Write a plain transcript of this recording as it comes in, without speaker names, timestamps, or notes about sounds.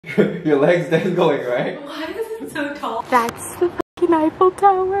Your legs dangling, right? Why is it so tall? That's the fucking Eiffel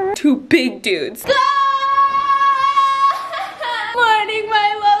Tower. Two big dudes. Morning, my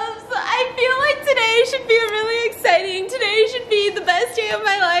loves. I feel like today should be really exciting. Today should be the best day of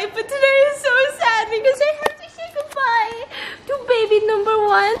my life, but today is so sad because I have to say goodbye to baby number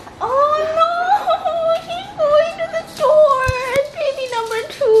one. Oh no, he's going to the store. And baby number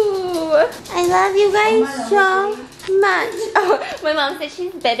two. I love you guys so much. Oh, my mom said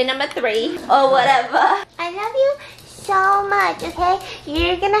she's baby number 3 or whatever. I love you so much, okay?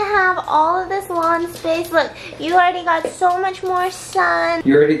 You're gonna have all of this lawn space. Look, you already got so much more sun.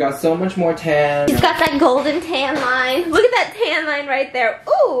 You already got so much more tan. He's got that golden tan line. Look at that tan line right there.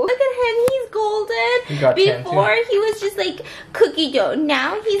 Ooh, look at him. He's golden. He got tan Before too. he was just like cookie dough.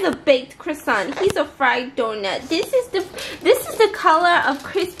 Now he's a baked croissant. He's a fried donut. This is the color of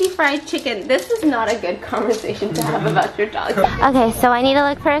crispy fried chicken. This is not a good conversation to have about your dog. Okay, so I need to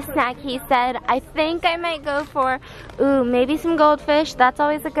look for a snack. He said, I think I might go for, ooh, maybe some goldfish. That's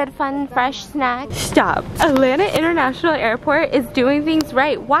always a good, fun, fresh snack. Stop. Atlanta International Airport is doing things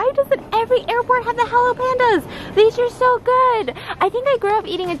right. Why doesn't every airport have the Hello Pandas? These are so good. I think I grew up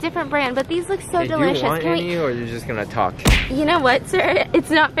eating a different brand, but these look so delicious. Do you want any, or you're just gonna talk? You know what, sir?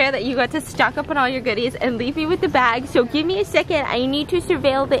 It's not fair that you got to stock up on all your goodies and leave me with the bag, so give me a second. I need to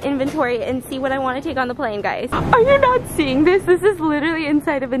surveil the inventory and see what I want to take on the plane, guys. Are you not seeing this? This is literally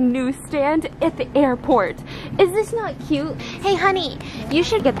inside of a newsstand at the airport. Is this not cute? Hey, honey, you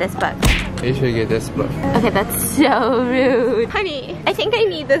should get this book. You should get this book. Okay, that's so rude. Honey, I think I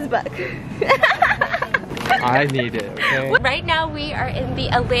need this book. I need it, okay? Right now we are in the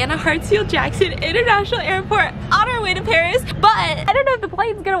Atlanta Hartsfield-Jackson International Airport on our way to Paris, but I don't know if the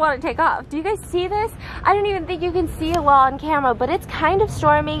plane's gonna want to take off. Do you guys see this? I don't even think you can see it well on camera, but it's kind of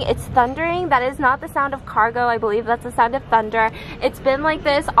storming. It's thundering. That is not the sound of cargo. I believe that's the sound of thunder. It's been like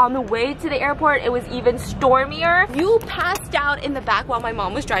this on the way to the airport. It was even stormier. You passed out in the back while my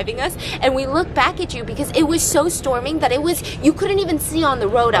mom was driving us, and we looked back at you because it was so storming that it was, you couldn't even see on the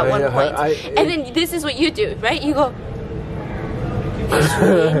road at one point. And then this is what you do, right? You go,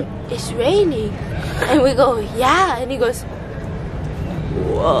 it's raining. And we go, yeah. And he goes,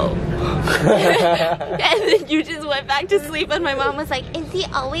 whoa. And then you just went back to sleep, and my mom was like, is he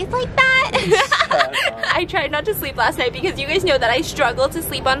always like that? I tried not to sleep last night because you guys know that I struggle to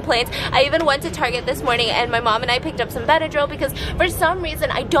sleep on planes. I even went to Target this morning, and my mom and I picked up some Benadryl because for some reason,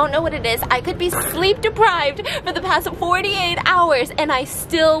 I don't know what it is. I could be sleep deprived for the past 48 hours and I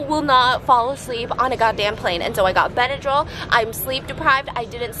still will not fall asleep on a goddamn plane. And so I got Benadryl. I'm sleep deprived. I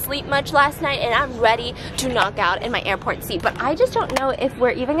didn't sleep much last night, and I'm ready to knock out in my airport seat. But I just don't know if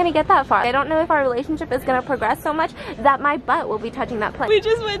we're even gonna get that far. I don't know if our relationship is gonna progress so much that my butt will be touching that plane. We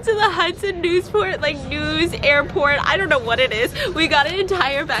just went to the Hudson Newsport, like news airport. I don't know what it is. We got an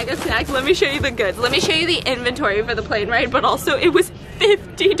entire bag of snacks. Let me show you the goods. Let me show you the inventory for the plane ride, but also it was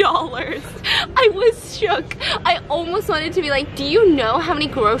 $50. I was shook. I almost wanted to be like, do you know how many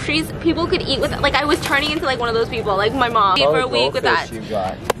groceries people could eat with it? Like I was turning into like one of those people, like my mom, for a week with that. You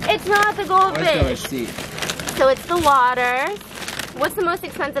got? It's not the goldfish. So it's the water. What's the most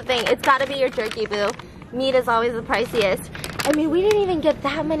expensive thing? It's gotta be your jerky, boo. Meat is always the priciest. I mean, we didn't even get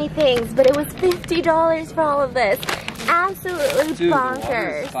that many things, but it was $50 for all of this. Absolutely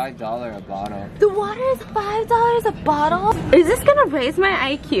bonkers. The water is $5 a bottle. The water is $5 a bottle? Is this gonna raise my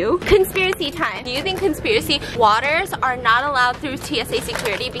IQ? Conspiracy time. Do you think conspiracy waters are not allowed through TSA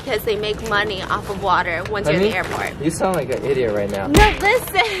security because they make money off of water once you're in the airport? You sound like an idiot right now. No,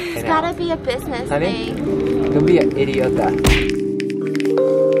 listen. It's gotta be a business thing. Don't be an idiot.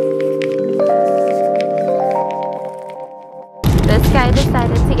 This guy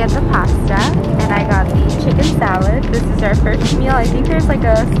decided to get the pasta, and I got the chicken salad. This is our first meal. I think there's like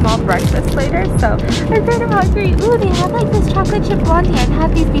a small breakfast later, so I'm kind of hungry. Ooh, they have like this chocolate chip blondie. I've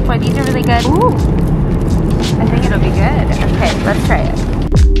had these before. These are really good. Ooh, I think it'll be good. Okay, let's try it.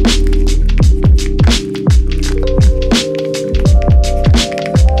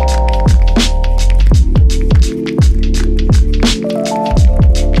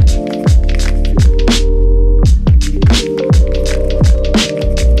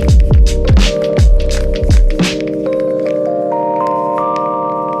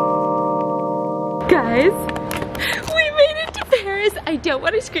 I don't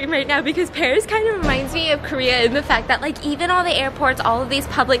want to scream right now because Paris kind of reminds me of Korea in the fact that like even all the airports, all of these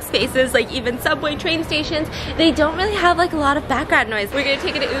public spaces, like even subway, train stations, they don't really have like a lot of background noise. We're gonna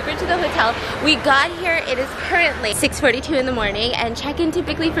take an Uber to the hotel. We got here, it is currently 6:42 in the morning, and check-in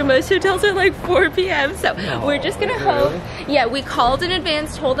typically for most hotels are like 4 p.m. So we're just gonna hope. Yeah, we called in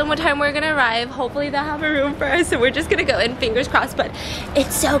advance, told them what time we're gonna arrive. Hopefully they'll have a room for us, so we're just gonna go in, fingers crossed. But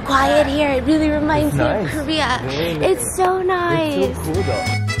it's so quiet here. It really reminds me of Korea. Really? It's so nice. It's so cool though.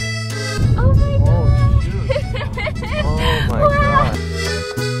 Oh my god. Oh my Wow. god.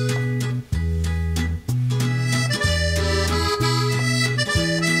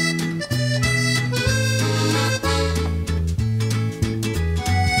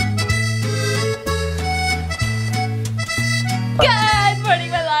 Good morning,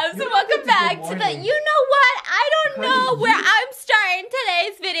 my loves. Welcome back to the, you know what? I don't know where I'm starting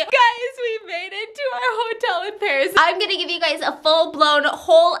today's video. Guys, we made it to our hotel in Paris. I'm gonna give you guys a full-blown,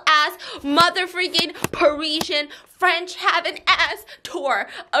 whole-ass, mother-freaking Parisian French heaven-ass tour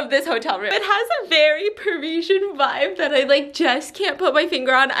of this hotel room. It has a very Parisian vibe that I like just can't put my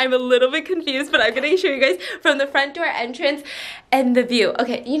finger on. I'm a little bit confused, but I'm gonna show you guys from the front door entrance and the view.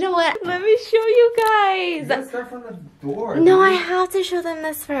 Okay, you know what? Let me show you guys. Let's start from the door. No, I have to show them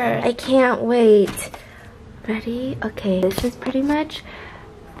this first. I can't wait. Ready? Okay, this is pretty much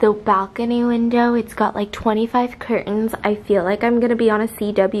the balcony window. It's got like 25 curtains. I feel like I'm gonna be on a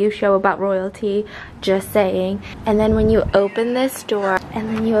CW show about royalty, just saying. And then when you open this door and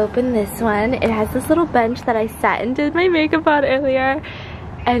then you open this one, it has this little bench that I sat and did my makeup on earlier.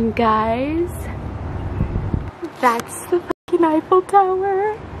 And guys, that's the fucking Eiffel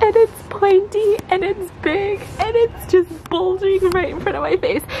Tower. And it's pointy and it's big and it's just bulging right in front of my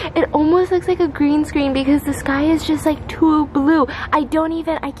face. It almost looks like a green screen because the sky is just like too blue. I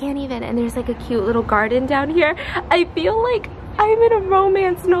can't even. And there's like a cute little garden down here. I feel like I'm in a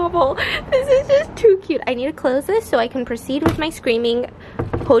romance novel. This is just too cute. I need to close this so I can proceed with my screaming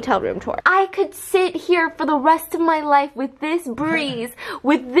hotel room tour. I could sit here for the rest of my life with this breeze,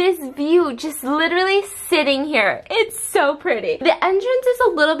 with this view, just literally sitting here. It's so pretty. The entrance is a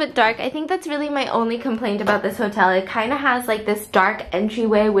little bit dark. I think that's really my only complaint about this hotel. It kind of has like this dark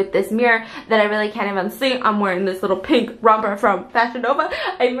entryway with this mirror that I really can't even see. I'm wearing this little pink romper from Fashion Nova.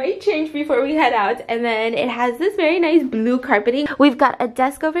 I might change before we head out. And then it has this very nice blue carpeting. We've got a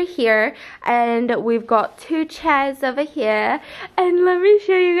desk over here and we've got 2 chairs over here. And let me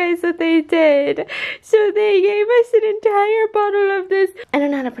show you guys what they did. So they gave us an entire bottle of this. I don't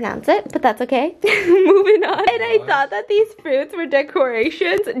know how to pronounce it, but that's okay. Moving on. And I thought that these fruits were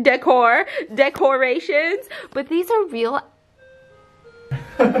decorations, decorations, but these are real.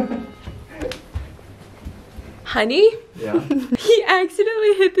 Honey? Yeah. He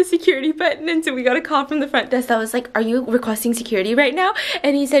accidentally hit the security button, and so we got a call from the front desk that was like, are you requesting security right now?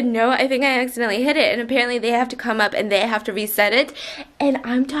 And he said, no, I think I accidentally hit it. And apparently they have to come up and they have to reset it. And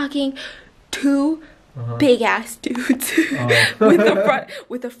I'm talking 2 big ass dudes with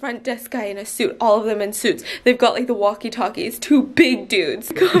the front desk guy in a suit, all of them in suits. They've got like the walkie-talkies, 2 big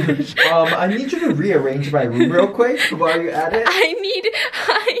dudes. Gosh. I need you to rearrange my room real quick while you're at it. I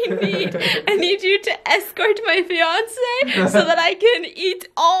need you to escort my fiance so that I can eat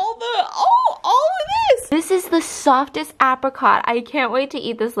all of this. This is the softest apricot. I can't wait to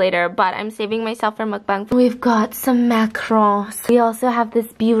eat this later, but I'm saving myself for mukbang. We've got some macarons. We also have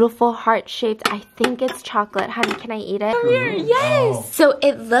this beautiful heart-shaped, I think it's chocolate. Honey, can I eat it? Come here, yes! Oh. So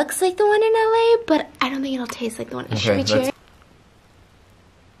it looks like the one in LA, but I don't think it'll taste like the one. Should we cheers?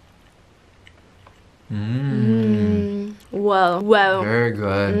 Whoa. Whoa. Very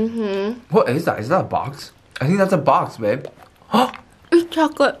good. What is that? Is that a box? I think that's a box, babe. It's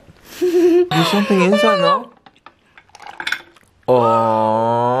chocolate. There's something inside, no?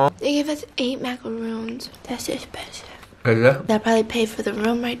 Oh. They gave us 8 macaroons. That's expensive. Is it? That probably paid for the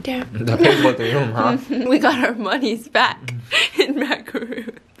room right there. That paid for the room, huh? We got our monies back in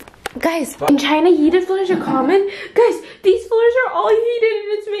macaroons. Guys, in China, heated floors are common. Guys, these floors are all heated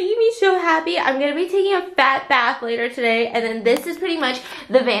and it's making me so happy. I'm going to be taking a fat bath later today. And then this is pretty much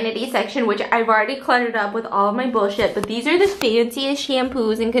the vanity section, which I've already cluttered up with all of my bullshit. But these are the fanciest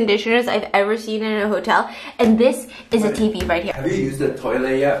shampoos and conditioners I've ever seen in a hotel. And this is a TV right here. Have you used the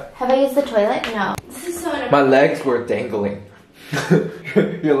toilet yet? Have I used the toilet? No. This is so inappropriate. My legs were dangling.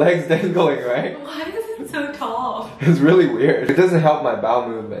 Your legs dangling, right? Why is it so tall? It's really weird. It doesn't help my bowel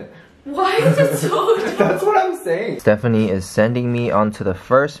movement. Why is it so tall? That's what I'm saying. Stephanie is sending me on to the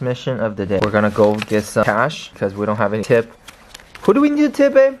first mission of the day. We're gonna go get some cash because we don't have any tip. Who do we need to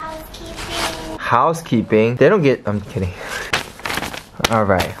tip, babe? Housekeeping. Housekeeping? They don't get... I'm kidding.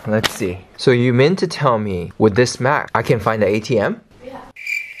 Alright, let's see. So you meant to tell me with this Mac, I can find the ATM? Yeah. Yeah.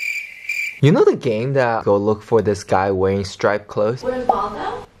 You know the game that go look for this guy wearing striped clothes? Where's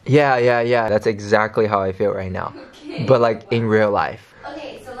Baldo? Yeah. That's exactly how I feel right now. Okay. But like in real life.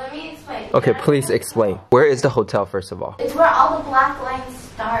 Okay, so let me explain. Okay, please explain. Where is the hotel first of all? It's where all the black lines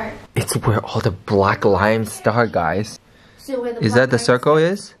start. It's where all the black lines start, guys. So where the Is black that the lines circle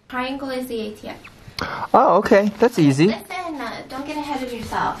start. is? Triangle is the ATM. Oh, okay. That's easy. Listen, don't get ahead of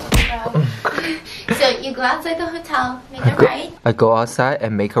yourself, bro. So you go outside the hotel, make a right. I go outside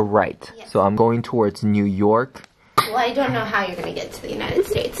and make a right. Yes. So I'm going towards New York. Well, I don't know how you're gonna get to the United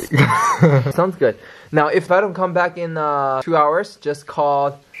States. Sounds good. Now, if I don't come back in 2 hours, just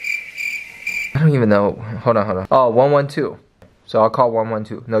call... I don't even know. Hold on. Oh, 112. So I'll call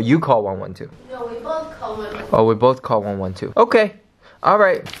 112. No, you call 112. No, we both call 112. Oh, we both call 112. Okay. All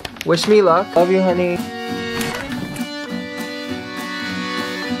right. Wish me luck. Love you, honey.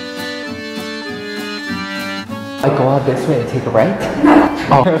 I go out this way and take a right?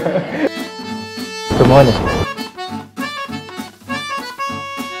 Oh. Good morning.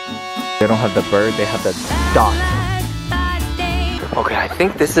 They don't have the bird, they have the dot. Okay, I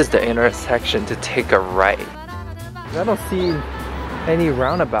think this is the intersection to take a right. I don't see any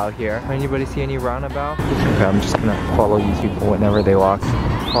roundabout here. Anybody see any roundabout? Okay, I'm just gonna follow these people whenever they walk.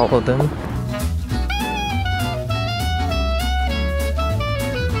 Follow them.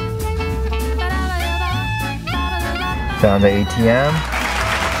 Found the ATM.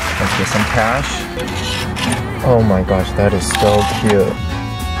 Let's get some cash. Oh my gosh, that is so cute.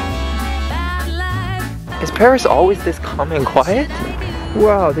 Is Paris always this calm and quiet?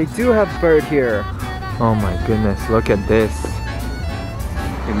 Wow, they do have bird here. Oh my goodness, look at this.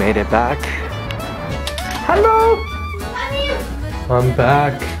 We made it back. Hello! I'm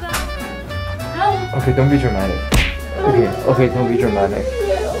back. Okay, don't be dramatic. Okay, don't be dramatic.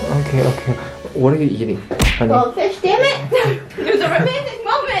 Okay. What are you eating, honey? Goldfish, damn it! It was a romantic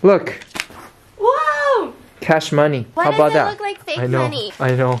moment! Look, Wow! cash money. Why How about does it that? look like fake I know. money?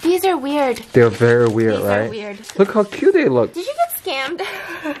 I know. These are weird. They're very weird, These right? are weird. Look how cute they look. Did you get scammed?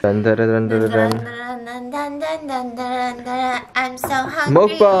 Dun, dun, dun, dun, dun, dun. I'm so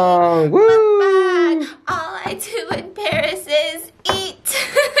hungry. Mukbang! Woo! Mukbang. All I do in Paris is eat.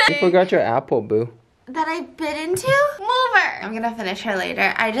 You forgot your apple, boo. That I bit into? Mover! I'm gonna finish her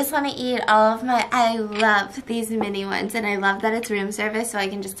later. I just want to eat all of my... I love these mini ones, and I love that it's room service, so I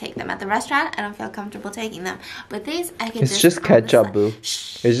can just take them. At the restaurant, I don't feel comfortable taking them. But these, I can It's just ketchup, boo.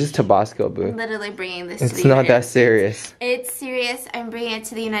 It's just Tabasco, boo. I'm literally bringing this It's to the not United that serious. It's serious. I'm bringing it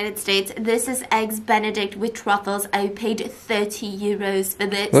to the United States. This is Eggs Benedict with truffles. I paid 30 euros for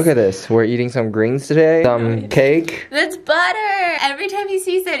this. Look at this. We're eating some greens today. Some cake. That's butter. Every time he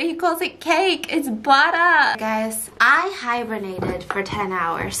sees it, he calls it cake. It's butter. Guys, I hibernated for 10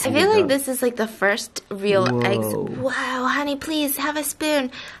 hours. I feel like this is like the first real eggs. Wow, honey, please have a spoon.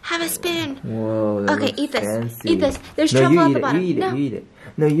 Have a spoon. Whoa, that Okay, looks eat this. fancy. Eat this. There's No, truffle you at eat the it. bottom. You eat No. it. You eat it.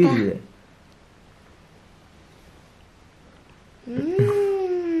 No, you eat it.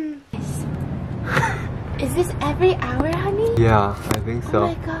 Is this every hour, honey? Yeah, I think Oh so.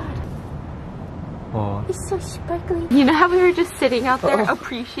 my god. Oh. It's so sparkly. You know how we were just sitting out there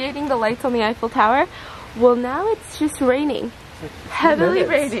appreciating the lights on the Eiffel Tower? Well, now it's just raining. Heavily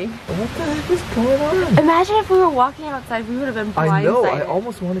raining. What the heck is going on? Imagine if we were walking outside, we would have been blindsided. I know. I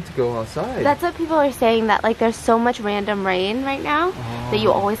almost wanted to go outside. That's what people are saying, that like there's so much random rain right now that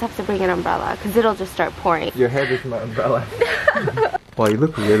you always have to bring an umbrella because it'll just start pouring. Your head is my umbrella. Wow, you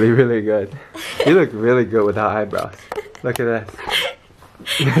look really, really good. You look really good without eyebrows. Look at this.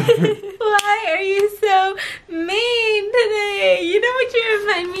 Why are you so mean today? You know what you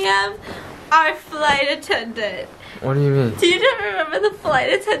remind me of? Our flight attendant. What do you mean? Do you not remember the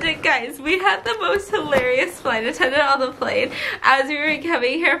flight attendant, guys? We had the most hilarious flight attendant on the plane as we were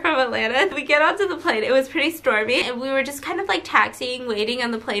coming here from Atlanta. We get onto the plane, it was pretty stormy, and we were just kind of like taxiing, waiting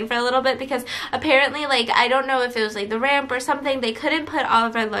on the plane for a little bit because apparently, like, I don't know if it was like the ramp or something, they couldn't put all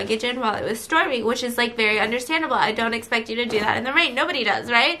of our luggage in while it was stormy, which is like very understandable. I don't expect you to do that in the rain. Nobody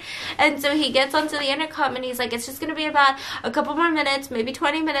does, right? And so he gets onto the intercom and he's like, it's just gonna be about a couple more minutes, maybe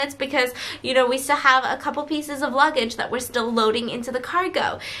 20 minutes, because, you know, we still have a couple pieces of luggage that we're still loading into the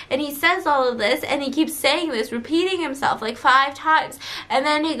cargo. And he says all of this and he keeps saying this, repeating himself like 5 times, and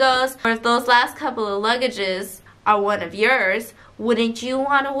then he goes, or if those last couple of luggages are one of yours, wouldn't you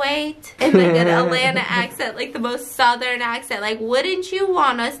want to wait? In like an Atlanta accent, like the most southern accent, like, wouldn't you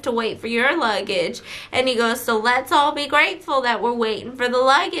want us to wait for your luggage? And he goes, so let's all be grateful that we're waiting for the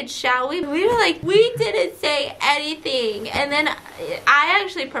luggage, shall we? We were like, we didn't say anything. And then I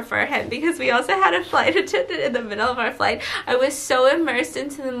actually prefer him because we also had a flight attendant in the middle of our flight. I was so immersed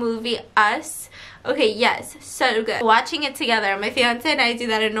into the movie Us Okay, yes, so good. Watching it together, my fiance and I do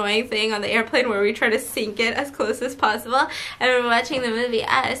that annoying thing on the airplane where we try to sync it as close as possible, and we're watching the movie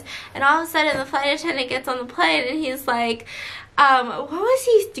Us, and all of a sudden the flight attendant gets on the plane and he's like, what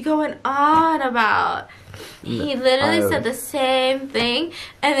was he going on about? He literally said the same thing,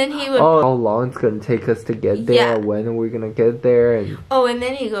 and then he would... Oh, how long it's gonna take us to get there, Yeah. when we're gonna get there, and... Oh, and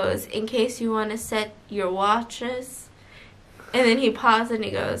then he goes, in case you want to set your watches. And then he paused and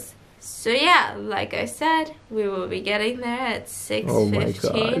he goes, so yeah, like I said, we will be getting there at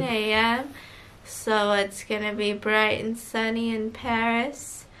 6:15 a.m. So it's gonna be bright and sunny in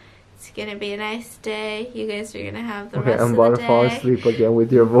Paris. It's gonna be a nice day. You guys are gonna have the rest of the day. Okay, I'm about to fall asleep again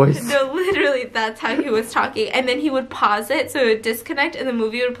with your voice. No, literally, that's how he was talking. And then he would pause it, so it would disconnect, and the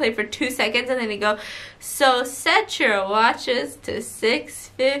movie would play for 2 seconds, and then he'd go, so set your watches to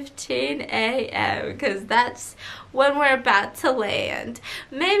 6:15 a.m. because that's when we're about to land.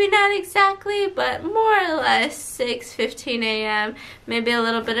 Maybe not exactly, but more or less 6:15 a.m. Maybe a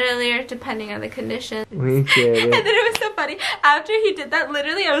little bit earlier, depending on the conditions. We get it. And then it was so funny. After he did that,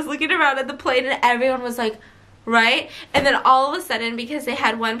 literally, I was looking around at the plane, and everyone was like, right? And then all of a sudden, because they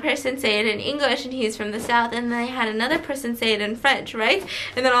had one person say it in English and he's from the South, and they had another person say it in French, right?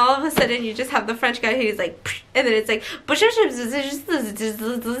 And then all of a sudden you just have the French guy who's like, and then it's like,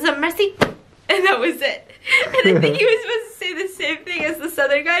 merci. And that was it. And I think he was supposed to say the same thing as the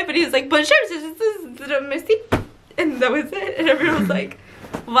Southern guy, but he was like, merci. And that was it. And everyone was like,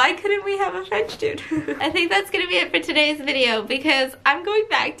 why couldn't we have a French dude? I think that's gonna be it for today's video because I'm going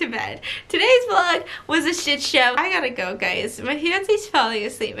back to bed. Today's vlog was a shit show. I gotta go, guys. My fiance's falling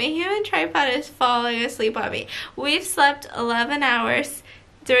asleep. My human tripod is falling asleep on me. We've slept 11 hours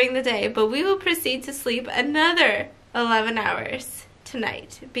during the day, but we will proceed to sleep another 11 hours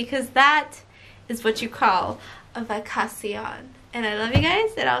tonight because that is what you call a vacation. And I love you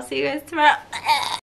guys, and I'll see you guys tomorrow.